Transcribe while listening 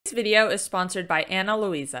week's video is sponsored by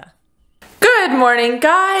𝘾𝙊𝙍𝙍𝙀. Good morning,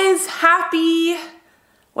 guys. Happy,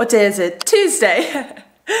 what day is it? Tuesday.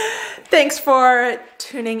 Thanks for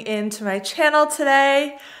tuning in to my channel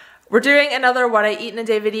today. We're doing another what I eat in a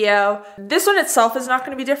day video. This one itself is not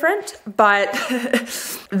going to be different, but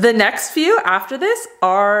the next few after this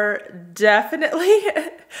are definitely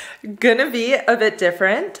gonna be a bit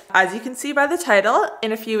different. As you can see by the title,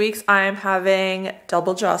 in a few weeks I'm having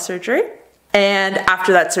double jaw surgery. And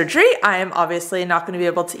after that surgery, I am obviously not going to be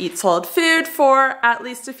able to eat solid food for at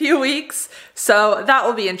least a few weeks. So that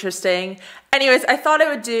will be interesting. Anyways, I thought I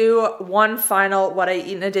would do one final what I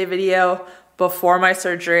eat in a day video before my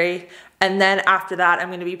surgery. And then after that, I'm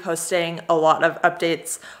going to be posting a lot of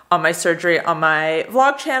updates on my surgery on my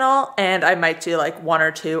vlog channel. And I might do like one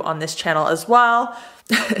or two on this channel as well.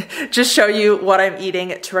 Just show you what I'm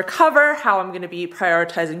eating to recover, how I'm going to be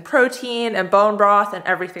prioritizing protein and bone broth and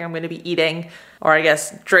everything I'm going to be eating, or I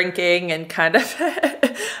guess drinking and kind of,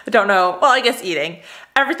 I don't know, well, I guess eating.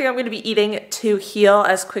 Everything I'm going to be eating to heal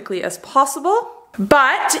as quickly as possible.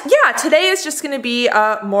 But yeah, today is just going to be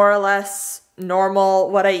a more or less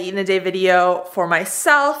normal what I eat in a day video for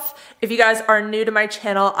myself. If you guys are new to my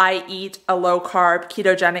channel, I eat a low-carb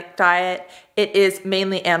ketogenic diet. It is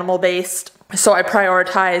mainly animal-based. So I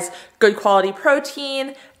prioritize good quality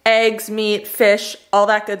protein, eggs, meat, fish, all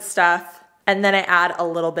that good stuff. And then I add a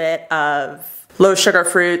little bit of low sugar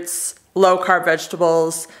fruits, low carb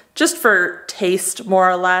vegetables, just for taste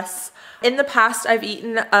more or less. In the past, I've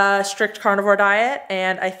eaten a strict carnivore diet,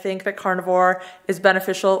 and I think that carnivore is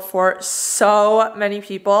beneficial for so many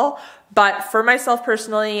people. But for myself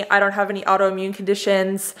personally, I don't have any autoimmune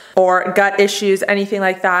conditions or gut issues, anything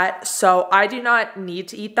like that. So I do not need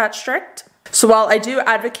to eat that strict. So while I do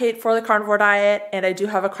advocate for the carnivore diet, and I do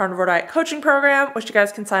have a carnivore diet coaching program, which you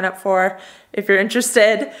guys can sign up for if you're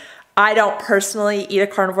interested, I don't personally eat a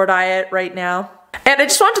carnivore diet right now. And I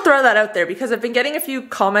just want to throw that out there because I've been getting a few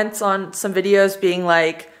comments on some videos being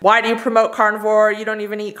like, why do you promote carnivore? You don't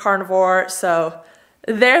even eat carnivore. So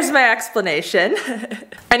there's my explanation.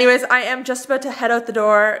 Anyways, I am just about to head out the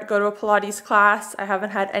door, go to a Pilates class. I haven't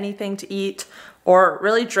had anything to eat or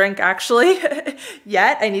really drink actually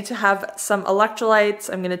yet. I need to have some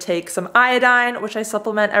electrolytes. I'm gonna take some iodine, which I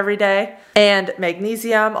supplement every day, and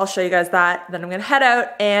magnesium. I'll show you guys that. Then I'm gonna head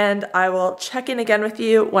out and I will check in again with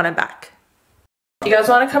you when I'm back. You guys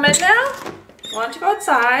wanna come in now? Want to go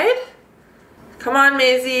outside? Come on,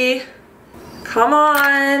 Maisie. Come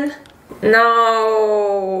on.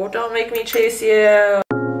 No, don't make me chase you.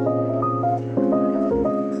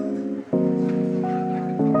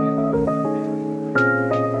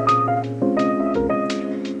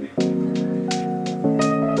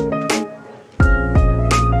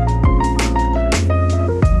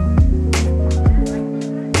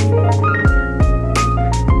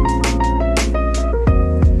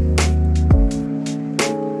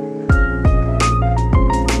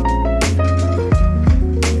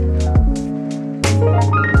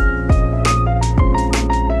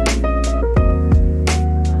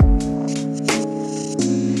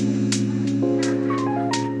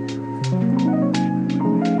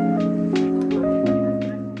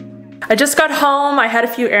 I just got home. I had a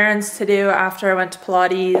few errands to do after I went to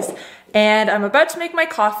Pilates, and I'm about to make my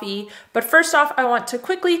coffee. But first off, I want to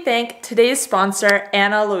quickly thank today's sponsor,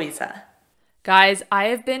 𝘾𝙊𝙍𝙍𝙀. Guys, I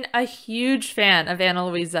have been a huge fan of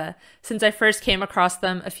𝘾𝙊𝙍𝙍 since I first came across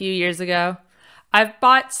them a few years ago. I've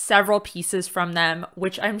bought several pieces from them,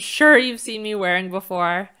 which I'm sure you've seen me wearing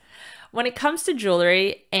before. When it comes to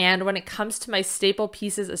jewelry, and when it comes to my staple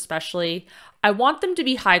pieces especially, I want them to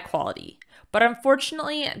be high quality. But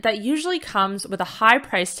unfortunately, that usually comes with a high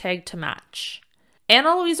price tag to match.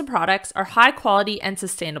 𝘾𝙊𝙍𝙍𝙀 products are high quality and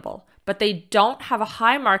sustainable, but they don't have a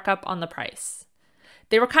high markup on the price.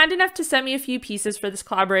 They were kind enough to send me a few pieces for this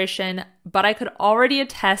collaboration, but I could already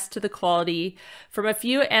attest to the quality from a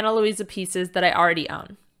few 𝘾𝙊𝙍𝙍𝙀 pieces that I already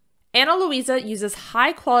own. 𝘾𝙊𝙍𝙍𝙀 uses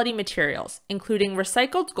high quality materials, including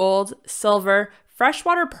recycled gold, silver,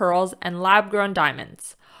 freshwater pearls, and lab-grown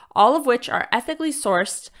diamonds, all of which are ethically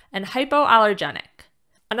sourced and hypoallergenic.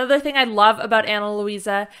 Another thing I love about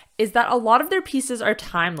𝘾𝙊𝙍𝙍𝙀 is that a lot of their pieces are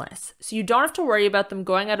timeless, so you don't have to worry about them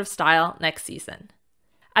going out of style next season.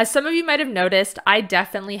 As some of you might have noticed, I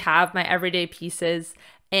definitely have my everyday pieces,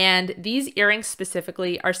 and these earrings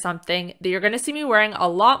specifically are something that you're going to see me wearing a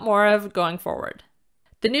lot more of going forward.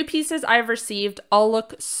 The new pieces I've received all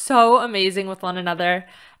look so amazing with one another,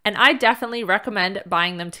 and I definitely recommend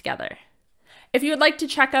buying them together. If you would like to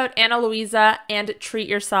check out 𝘾𝙊𝙍𝙍𝙀 and treat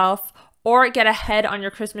yourself, or get ahead on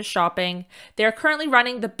your Christmas shopping, they are currently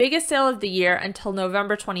running the biggest sale of the year until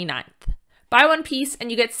November 29th. Buy one piece and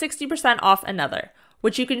you get 60% off another,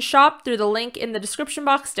 which you can shop through the link in the description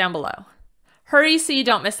box down below. Hurry so you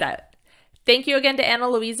don't miss out. Thank you again to Ana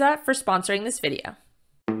Luisa for sponsoring this video.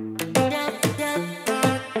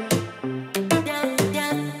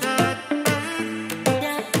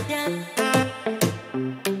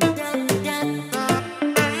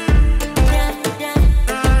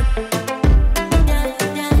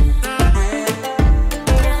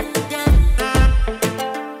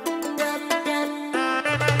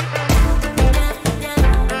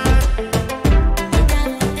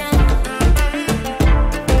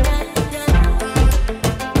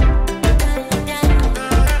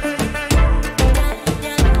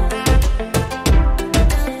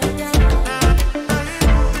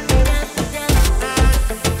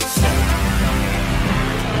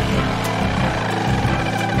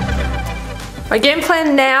 My game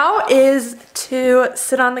plan now is to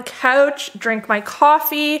sit on the couch, drink my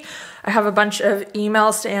coffee. I have a bunch of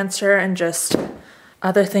emails to answer and just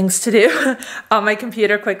other things to do on my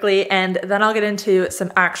computer quickly, and then I'll get into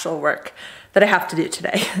some actual work that I have to do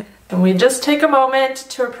today. And we just take a moment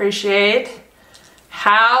to appreciate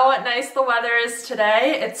how nice the weather is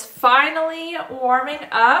today. It's finally warming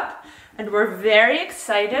up and we're very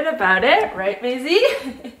excited about it, right, Maisie?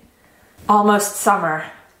 Almost summer.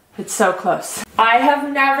 It's so close. I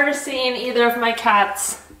have never seen either of my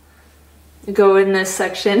cats go in this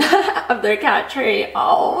section of their cat tree.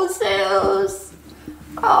 Oh, Zeus.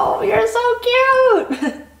 Oh, you're so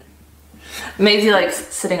cute. Maisie likes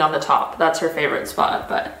sitting on the top. That's her favorite spot,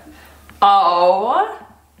 but oh.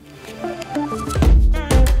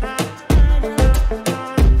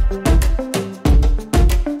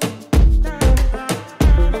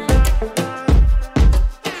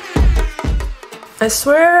 I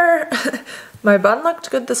swear my bun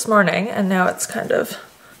looked good this morning and now it's kind of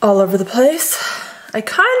all over the place. I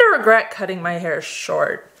kind of regret cutting my hair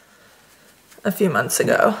short a few months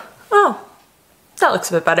ago. Oh, that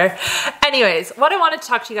looks a bit better. Anyways, what I wanted to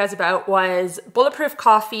talk to you guys about was bulletproof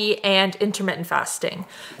coffee and intermittent fasting.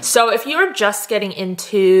 So if you're just getting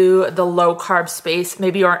into the low carb space,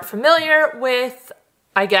 maybe you aren't familiar with,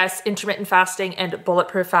 I guess, intermittent fasting and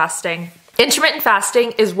bulletproof fasting. Intermittent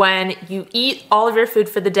fasting is when you eat all of your food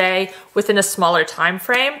for the day within a smaller time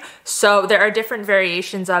frame. So there are different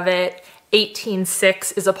variations of it.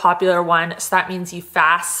 18-6 is a popular one. So that means you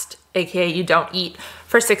fast, aka you don't eat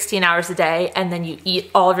for 16 hours a day, and then you eat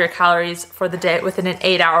all of your calories for the day within an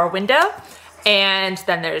 8-hour window. And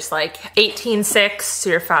then there's like 18-6, so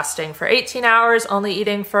you're fasting for 18 hours, only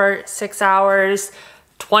eating for 6 hours,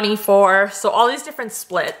 24, so all these different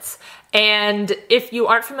splits. And if you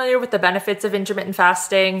aren't familiar with the benefits of intermittent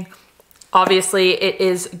fasting, obviously it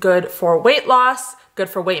is good for weight loss, good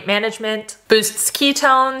for weight management, boosts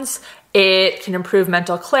ketones, it can improve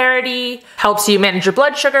mental clarity, helps you manage your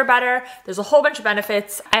blood sugar better. There's a whole bunch of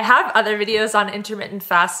benefits. I have other videos on intermittent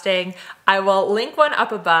fasting. I will link one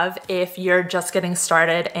up above if you're just getting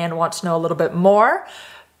started and want to know a little bit more.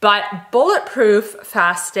 But bulletproof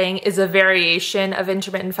fasting is a variation of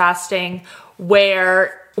intermittent fasting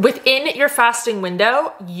where within your fasting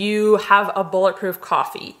window, you have a bulletproof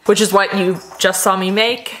coffee, which is what you just saw me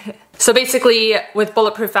make. So basically with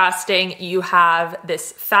bulletproof fasting, you have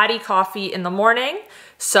this fatty coffee in the morning.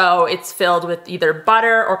 So it's filled with either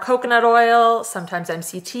butter or coconut oil, sometimes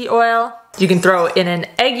MCT oil. You can throw in an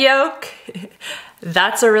egg yolk.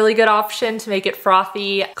 That's a really good option to make it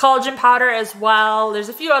frothy. Collagen powder as well. There's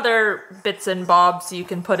a few other bits and bobs you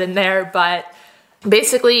can put in there, but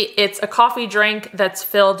basically it's a coffee drink that's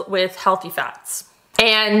filled with healthy fats.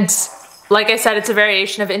 And like I said, it's a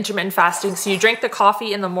variation of intermittent fasting. So you drink the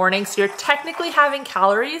coffee in the morning, so you're technically having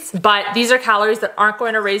calories, but these are calories that aren't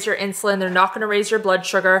going to raise your insulin. They're not going to raise your blood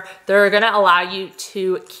sugar. They're going to allow you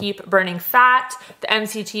to keep burning fat. The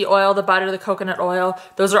MCT oil, the butter, the coconut oil,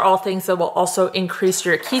 those are all things that will also increase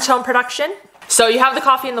your ketone production. So you have the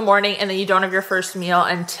coffee in the morning and then you don't have your first meal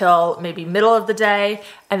until maybe middle of the day.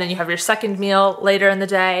 And then you have your second meal later in the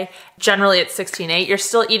day. Generally it's 16-8. You're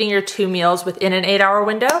still eating your 2 meals within an 8-hour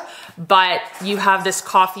window, but you have this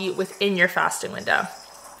coffee within your fasting window.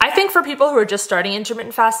 I think for people who are just starting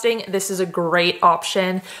intermittent fasting, this is a great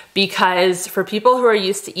option because for people who are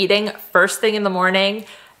used to eating first thing in the morning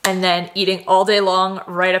and then eating all day long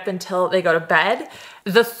right up until they go to bed,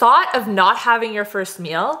 the thought of not having your first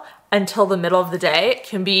meal until the middle of the day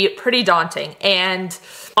can be pretty daunting. And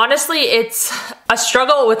honestly, it's a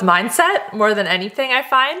struggle with mindset more than anything, I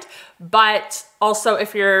find. But also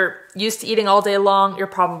if you're used to eating all day long, you're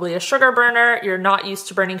probably a sugar burner, you're not used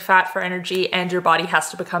to burning fat for energy, and your body has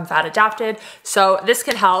to become fat adapted. So this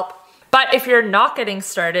can help. But if you're not getting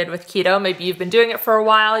started with keto, maybe you've been doing it for a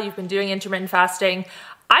while, you've been doing intermittent fasting,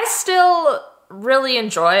 I still really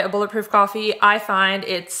enjoy a bulletproof coffee. I find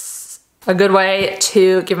it's a good way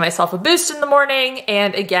to give myself a boost in the morning,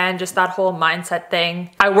 and again, just that whole mindset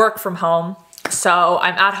thing. I work from home, so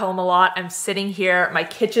I'm at home a lot. I'm sitting here, my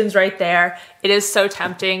kitchen's right there. It is so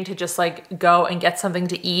tempting to just like go and get something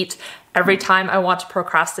to eat every time I want to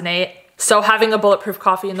procrastinate. So having a bulletproof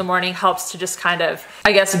coffee in the morning helps to just kind of,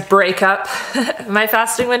 I guess, break up my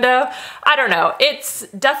fasting window. I don't know, it's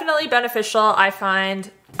definitely beneficial, I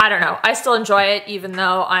find. I don't know, I still enjoy it even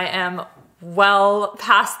though I am well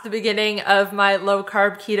past the beginning of my low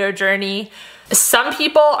carb keto journey. Some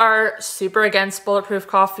people are super against bulletproof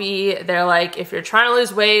coffee. They're like, if you're trying to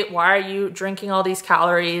lose weight, why are you drinking all these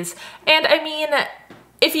calories? And I mean,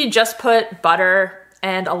 if you just put butter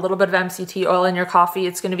and a little bit of MCT oil in your coffee,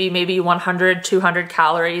 it's gonna be maybe 100, 200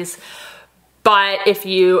 calories. But if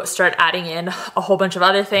you start adding in a whole bunch of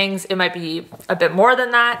other things, it might be a bit more than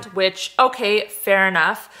that, which, okay, fair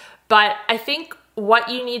enough. But I think what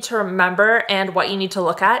you need to remember and what you need to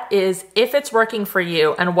look at is if it's working for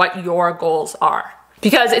you and what your goals are.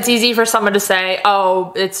 Because it's easy for someone to say,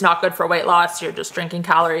 oh, it's not good for weight loss, you're just drinking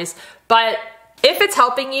calories. But if it's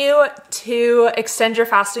helping you to extend your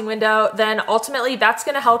fasting window, then ultimately that's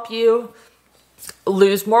gonna help you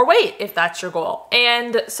lose more weight if that's your goal.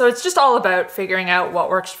 And so it's just all about figuring out what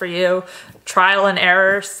works for you, trial and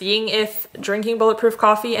error, seeing if drinking bulletproof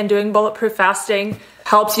coffee and doing bulletproof fasting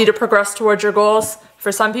helps you to progress towards your goals.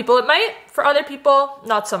 For some people it might, for other people,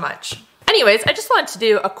 not so much. Anyways, I just wanted to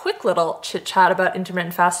do a quick little chit chat about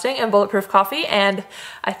intermittent fasting and bulletproof coffee, and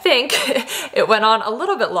I think it went on a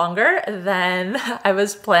little bit longer than I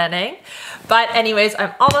was planning. But anyways,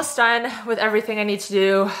 I'm almost done with everything I need to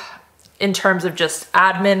do in terms of just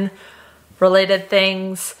admin related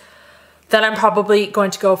things. Then I'm probably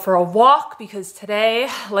going to go for a walk because today,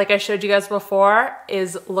 like I showed you guys before,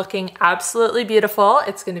 is looking absolutely beautiful.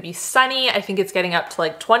 It's gonna be sunny. I think it's getting up to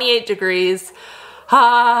like 28 degrees.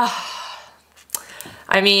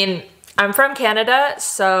 I mean, I'm from Canada,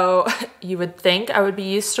 so you would think I would be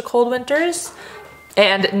used to cold winters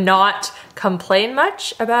and not complain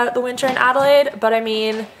much about the winter in Adelaide, but I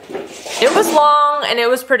mean, it was long and it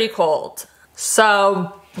was pretty cold.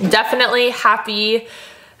 So definitely happy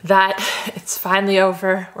that it's finally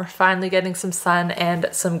over. We're finally getting some sun and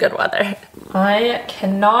some good weather. I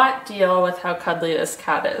cannot deal with how cuddly this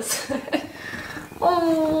cat is.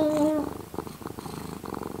 Oh.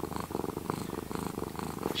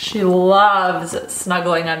 She loves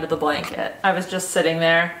snuggling under the blanket. I was just sitting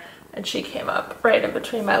there and she came up right in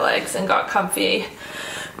between my legs and got comfy.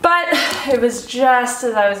 But it was just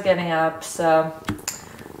as I was getting up, so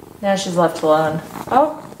now she's left alone.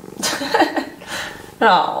 Oh.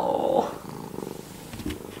 Oh.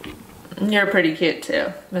 You're pretty cute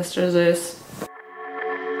too, Mr. Zeus.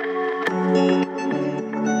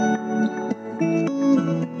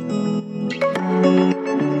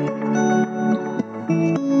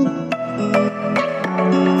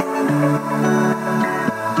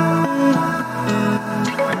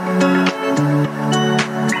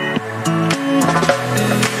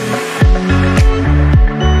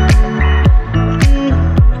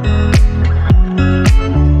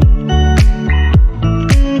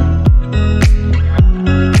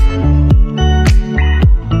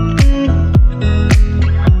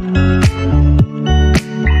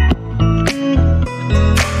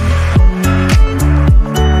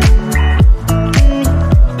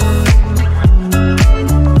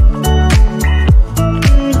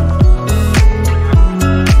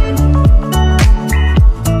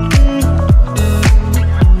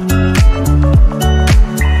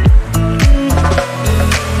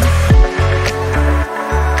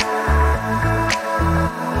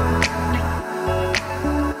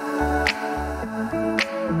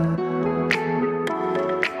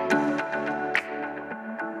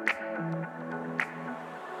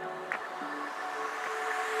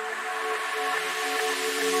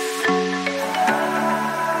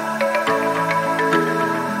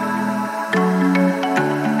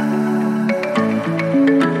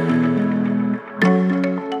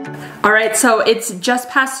 Alright, so it's just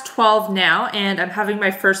past 12 now and I'm having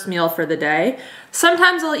my first meal for the day.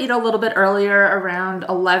 Sometimes I'll eat a little bit earlier, around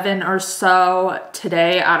 11 or so.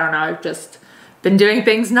 Today, I don't know, I've just been doing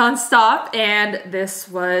things nonstop and this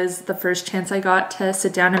was the first chance I got to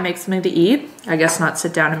sit down and make something to eat. I guess not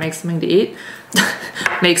sit down and make something to eat.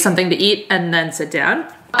 Make something to eat and then sit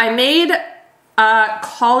down. I made a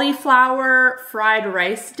cauliflower fried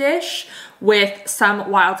rice dish with some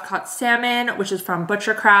wild-caught salmon, which is from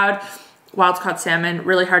Butcher Crowd. Wild-caught salmon,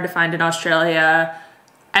 really hard to find in Australia.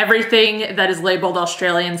 Everything that is labeled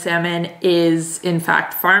Australian salmon is in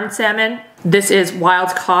fact farmed salmon. This is wild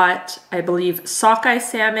caught, I believe, sockeye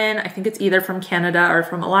salmon. I think it's either from Canada or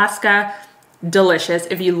from Alaska. Delicious.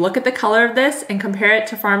 If you look at the color of this and compare it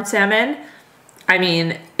to farmed salmon, I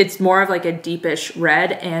mean, it's more of like a deepish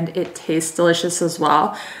red and it tastes delicious as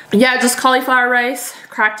well. Yeah, just cauliflower rice,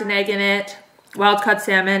 cracked an egg in it, wild caught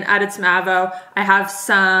salmon, added some avo. I have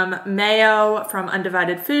some mayo from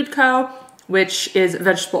Undivided Food Co., which is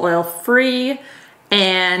vegetable oil free.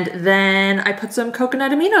 And then I put some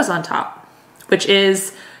coconut aminos on top, which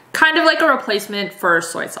is kind of like a replacement for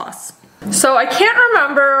soy sauce. So I can't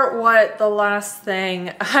remember what the last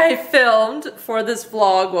thing I filmed for this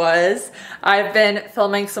vlog was. I've been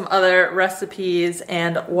filming some other recipes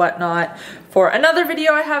and whatnot for another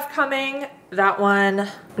video I have coming. That one,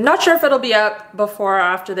 I'm not sure if it'll be up before or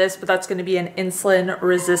after this, but that's gonna be an insulin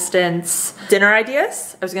resistance dinner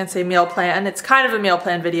ideas. I was gonna say meal plan. It's kind of a meal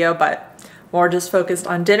plan video, but more just focused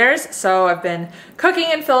on dinners. So I've been cooking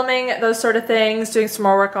and filming those sort of things, doing some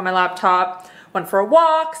more work on my laptop. Went for a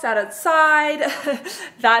walk, sat outside.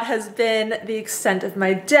 That has been the extent of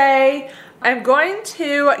my day. I'm going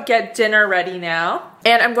to get dinner ready now,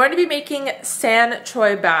 and I'm going to be making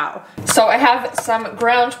𝘾𝙊𝙍𝙀. So I have some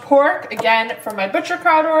ground pork, again, from my butcher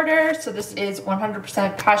crowd order. So this is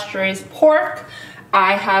 100% pasture-raised pork.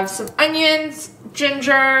 I have some onions,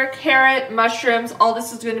 ginger, carrot, mushrooms. All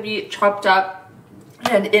this is going to be chopped up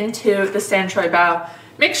and into the 𝘾𝙊𝙍𝙀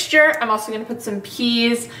mixture. I'm also going to put some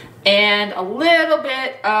peas and a little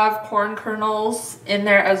bit of corn kernels in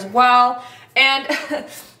there as well. And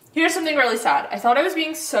here's something really sad. I thought I was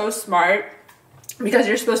being so smart because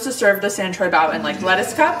you're supposed to serve the 𝘾𝙊𝙍𝙀 in like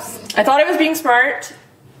lettuce cups. I thought I was being smart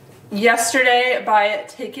yesterday by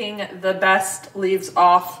taking the best leaves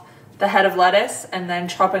off the head of lettuce and then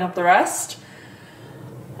chopping up the rest.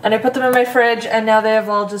 And I put them in my fridge, and now they have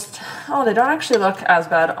all just, oh, they don't actually look as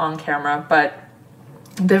bad on camera, but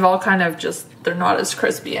they've all kind of just, they're not as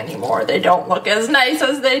crispy anymore. They don't look as nice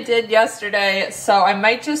as they did yesterday. So I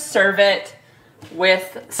might just serve it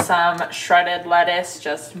with some shredded lettuce,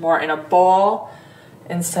 just more in a bowl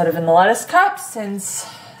instead of in the lettuce cup, since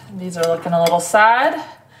these are looking a little sad.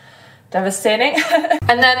 Devastating.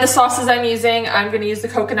 And then the sauces I'm using, I'm gonna use the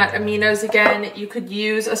coconut aminos again. You could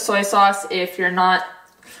use a soy sauce if you're not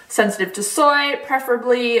sensitive to soy,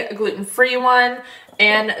 preferably a gluten-free one,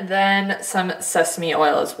 and then some sesame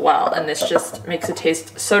oil as well. And this just makes it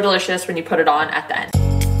taste so delicious when you put it on at the end.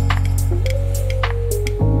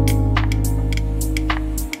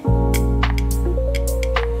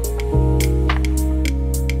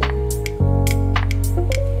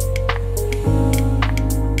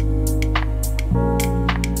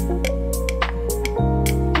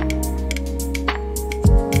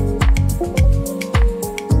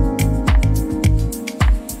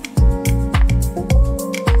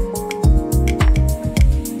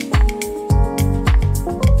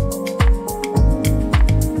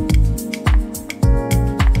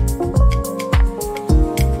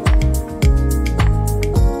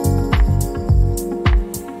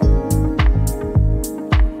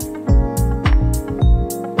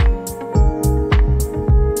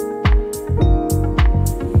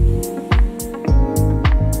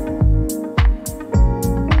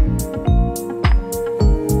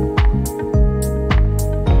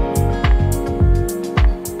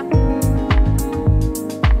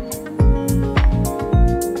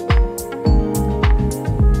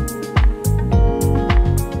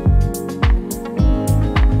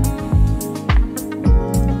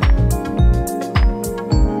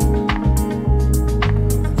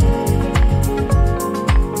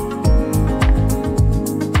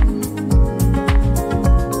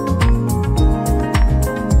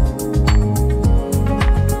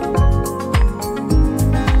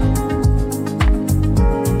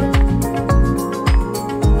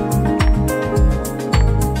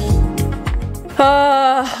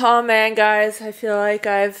 Oh man, guys, I feel like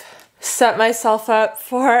I've set myself up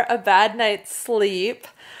for a bad night's sleep.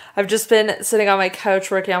 I've just been sitting on my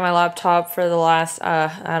couch working on my laptop for the last,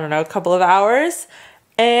 I don't know, couple of hours.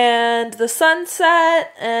 And the sun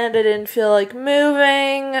set and I didn't feel like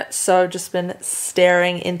moving. So I've just been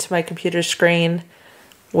staring into my computer screen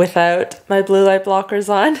without my blue light blockers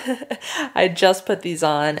on. I just put these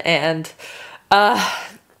on and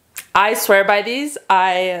I swear by these.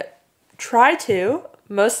 I try to,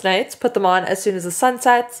 most nights, put them on as soon as the sun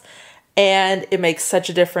sets, and it makes such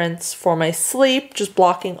a difference for my sleep, just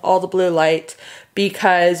blocking all the blue light,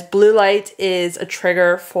 because blue light is a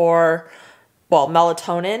trigger for, well,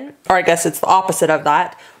 melatonin, or I guess it's the opposite of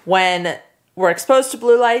that. When we're exposed to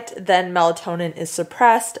blue light, then melatonin is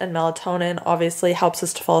suppressed, and melatonin obviously helps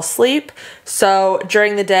us to fall asleep. So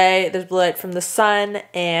during the day, there's blue light from the sun,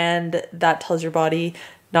 and that tells your body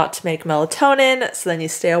not to make melatonin, so then you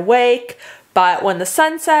stay awake. But when the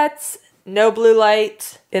sun sets, no blue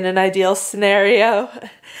light in an ideal scenario,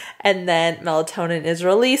 and then melatonin is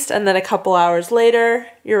released, and then a couple hours later,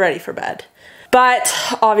 you're ready for bed. But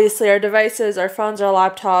obviously our devices, our phones, our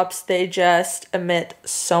laptops, they just emit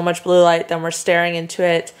so much blue light, then we're staring into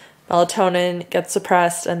it, melatonin gets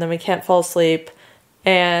suppressed, and then we can't fall asleep.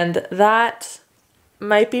 And that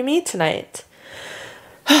might be me tonight.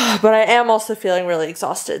 But I am also feeling really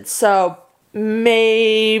exhausted, so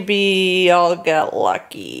maybe I'll get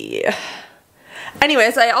lucky.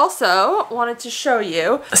 Anyways, I also wanted to show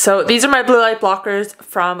you, so these are my blue light blockers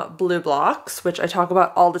from BlueBlox, which I talk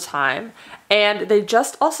about all the time. And they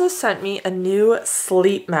just also sent me a new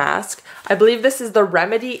sleep mask. I believe this is the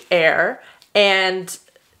Remedy Air, and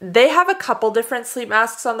they have a couple different sleep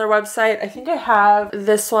masks on their website. I think I have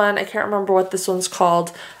this one. I can't remember what this one's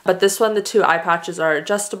called, but this one, the two eye patches are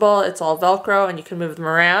adjustable. It's all Velcro and you can move them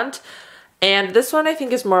around. And this one I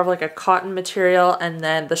think is more of like a cotton material, and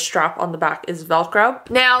then the strap on the back is Velcro.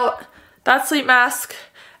 Now, that sleep mask,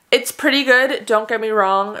 it's pretty good, don't get me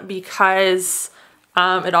wrong, because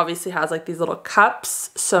it obviously has like these little cups,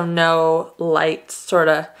 so no light sort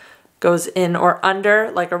of goes in or under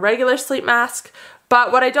like a regular sleep mask.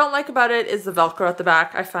 But what I don't like about it is the Velcro at the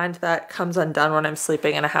back. I find that comes undone when I'm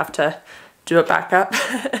sleeping and I have to do it back up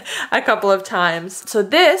a couple of times. So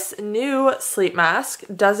this new sleep mask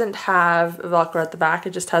doesn't have Velcro at the back, it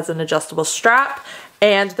just has an adjustable strap,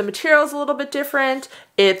 and the material is a little bit different.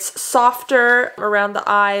 It's softer around the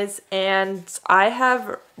eyes, and I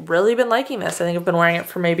have really been liking this. I think I've been wearing it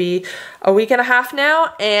for maybe a week and a half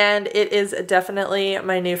now, and it is definitely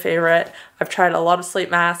my new favorite. I've tried a lot of sleep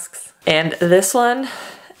masks, and this one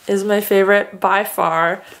is my favorite by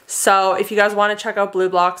far. So if you guys want to check out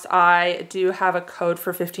BlueBlox, I do have a code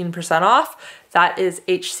for 15% off. That is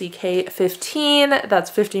HCK15. That's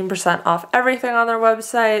 15% off everything on their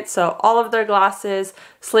website. So all of their glasses,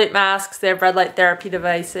 sleep masks, they have red light therapy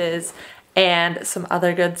devices, and some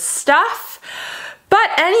other good stuff. But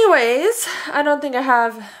anyways, I don't think I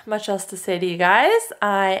have much else to say to you guys.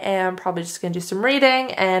 I am probably just gonna do some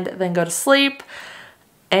reading and then go to sleep.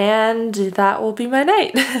 And that will be my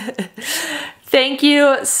night. Thank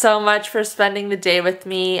you so much for spending the day with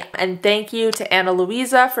me, and thank you to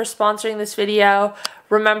𝘾𝙆𝙍𝙀 for sponsoring this video.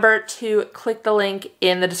 Remember to click the link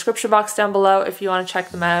in the description box down below if you want to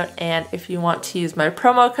check them out and if you want to use my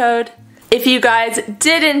promo code. If you guys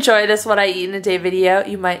did enjoy this What I Eat in a Day video,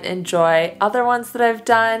 you might enjoy other ones that I've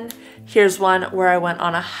done. Here's one where I went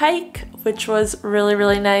on a hike, which was really,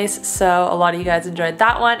 really nice. So a lot of you guys enjoyed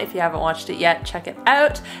that one. If you haven't watched it yet, check it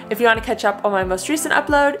out. If you want to catch up on my most recent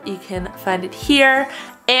upload, you can find it here.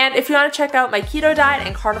 And if you want to check out my keto diet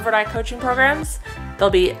and carnivore diet coaching programs, they'll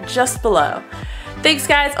be just below. Thanks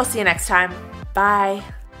guys, I'll see you next time. Bye.